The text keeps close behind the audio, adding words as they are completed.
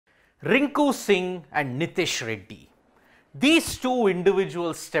Rinku Singh and Nitish Reddy. These two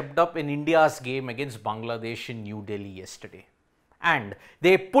individuals stepped up in India's game against Bangladesh in New Delhi yesterday. And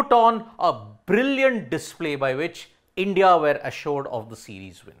they put on a brilliant display by which India were assured of the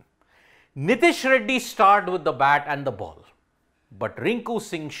series win. Nitish Reddy started with the bat and the ball. But Rinku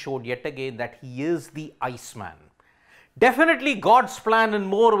Singh showed yet again that he is the Iceman. Definitely God's plan in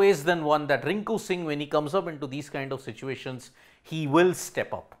more ways than one that Rinku Singh, when he comes up into these kind of situations, he will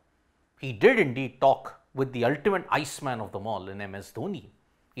step up. He did indeed talk with the ultimate Iceman of them all in MS Dhoni.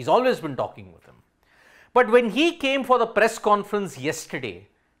 He's always been talking with him. But when he came for the press conference yesterday,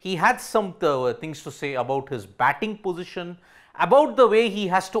 he had some things to say about his batting position, about the way he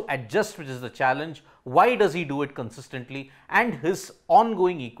has to adjust, which is the challenge, why does he do it consistently, and his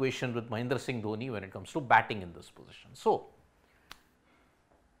ongoing equation with Mahendra Singh Dhoni when it comes to batting in this position. So,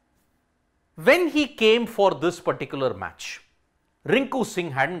 when he came for this particular match, Rinku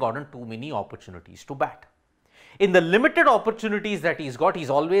Singh hadn't gotten too many opportunities to bat. In the limited opportunities that he's got, he's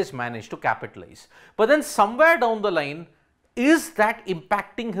always managed to capitalize. But then somewhere down the line, is that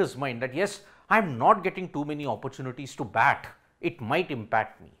impacting his mind that yes, I'm not getting too many opportunities to bat, it might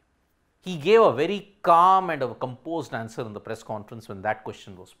impact me. He gave a very calm and a composed answer in the press conference when that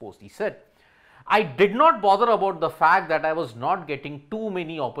question was posed. He said, I did not bother about the fact that I was not getting too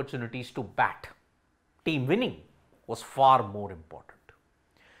many opportunities to bat. Team winning was far more important.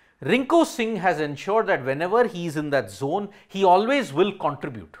 Rinku Singh has ensured that whenever he is in that zone, he always will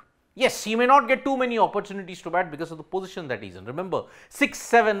contribute. Yes, he may not get too many opportunities to bat because of the position that he's in. Remember,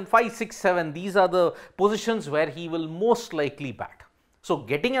 6-7, 5-6-7, these are the positions where he will most likely bat. So,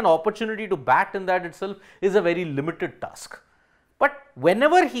 getting an opportunity to bat in that itself is a very limited task. But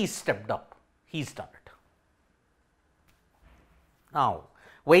whenever he stepped up, he's done it. Now,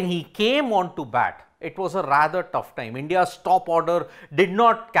 when he came on to bat, it was a rather tough time. India's top order did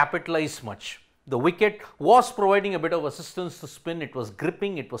not capitalize much. The wicket was providing a bit of assistance to spin. It was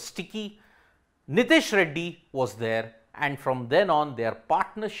gripping, it was sticky. Nitish Reddy was there, and from then on, their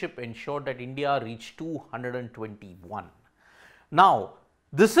partnership ensured that India reached 221. Now,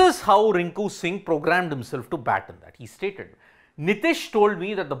 this is how Rinku Singh programmed himself to bat in that. He stated, Nitish told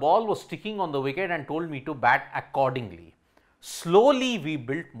me that the ball was sticking on the wicket and told me to bat accordingly. Slowly, we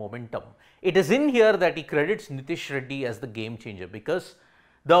built momentum. It is in here that he credits Nitish Reddy as the game changer because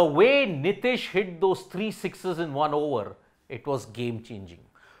the way Nitish hit those 3 sixes in 1 over, it was game changing.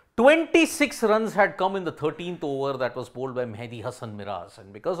 26 runs had come in the 13th over that was bowled by Mehdi Hasan Miraz,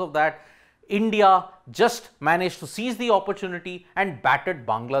 and because of that, India just managed to seize the opportunity and batted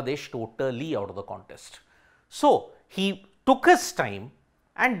Bangladesh totally out of the contest. So, he took his time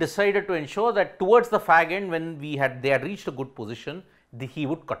and decided to ensure that towards the fag end when they had reached a good position, he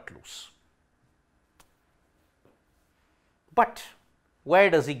would cut loose. But where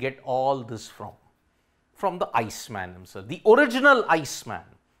does he get all this from? From the Iceman himself, the original Iceman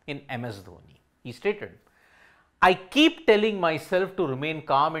in MS Dhoni. He stated, I keep telling myself to remain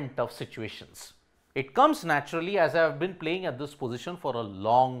calm in tough situations. It comes naturally as I have been playing at this position for a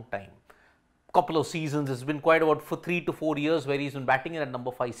long time. Couple of seasons, it's been quite about for 3 to 4 years where he's been batting in at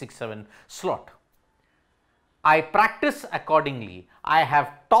number 5, 6, 7 slot. I practice accordingly. I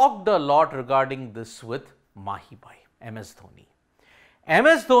have talked a lot regarding this with Mahi Bhai, MS Dhoni.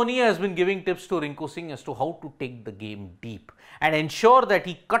 MS Dhoni has been giving tips to Rinku Singh as to how to take the game deep and ensure that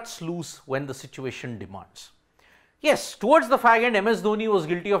he cuts loose when the situation demands. Yes, towards the fag end, MS Dhoni was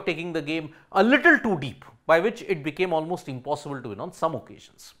guilty of taking the game a little too deep, by which it became almost impossible to win on some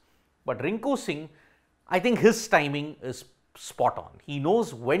occasions. But Rinku Singh, I think his timing is spot on. He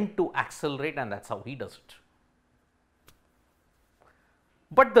knows when to accelerate and that's how he does it.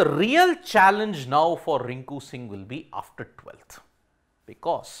 But the real challenge now for Rinku Singh will be after 12th.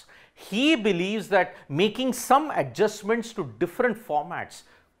 Because he believes that making some adjustments to different formats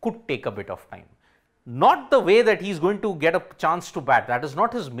could take a bit of time. Not the way that he's going to get a chance to bat. That is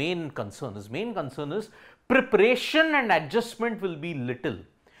not his main concern. His main concern is preparation and adjustment will be little.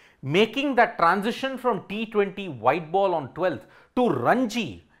 Making that transition from T20 white ball on 12th to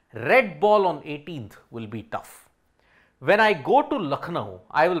Ranji red ball on 18th will be tough. When I go to Lucknow,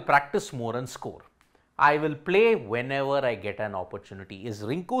 I will practice more and score. I will play whenever I get an opportunity. Is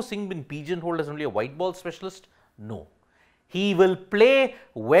Rinku Singh been pigeonholed as only a white ball specialist? No. He will play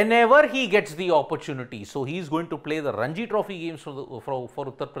whenever he gets the opportunity. So, he is going to play the Ranji Trophy games for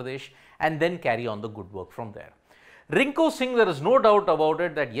Uttar Pradesh and then carry on the good work from there. Rinku Singh, there is no doubt about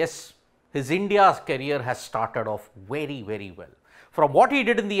it that yes, his India's career has started off very, very well. From what he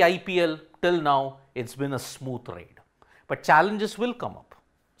did in the IPL till now, it's been a smooth ride. But challenges will come up.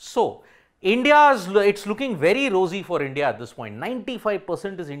 So, It's looking very rosy for India at this point.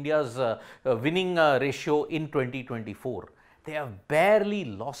 95% is India's winning ratio in 2024. They have barely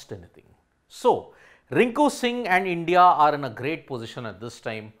lost anything. So, Rinku Singh and India are in a great position at this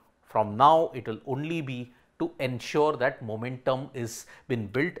time. From now, it will only be to ensure that momentum is been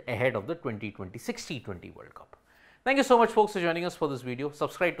built ahead of the 2026 T20 World Cup. Thank you so much folks for joining us for this video.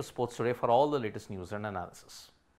 Subscribe to Sports Today for all the latest news and analysis.